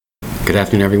Good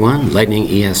afternoon, everyone.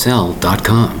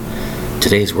 LightningESL.com.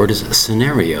 Today's word is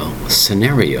scenario.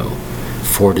 Scenario.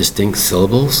 4 distinct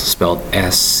syllables spelled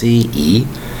S-C-E-N-A-R-I-O.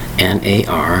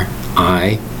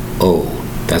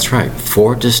 That's right,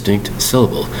 4 distinct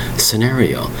syllables.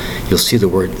 Scenario. You'll see the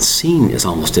word scene is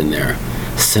almost in there.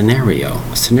 Scenario.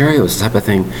 Scenario is the type of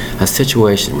thing, a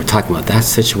situation. We're talking about that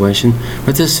situation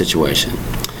or this situation.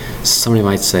 Somebody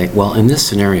might say, well, in this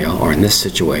scenario or in this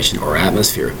situation or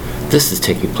atmosphere, this is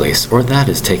taking place or that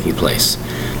is taking place.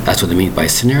 That's what they mean by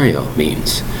scenario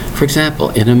means. For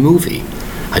example, in a movie,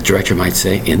 a director might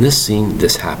say, in this scene,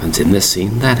 this happens. In this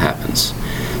scene, that happens.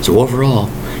 So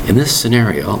overall, in this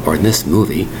scenario or in this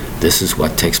movie, this is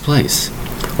what takes place.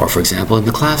 Or for example, in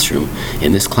the classroom,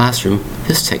 in this classroom,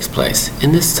 this takes place.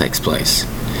 In this takes place.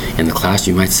 In the class,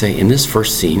 you might say, in this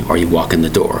first scene, or you walk in the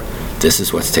door, this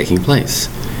is what's taking place.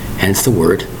 Hence the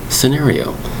word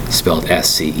scenario, spelled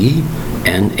S-C-E-N-A-R-I-O,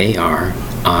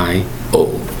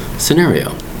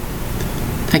 scenario.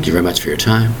 Thank you very much for your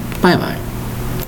time. Bye-bye.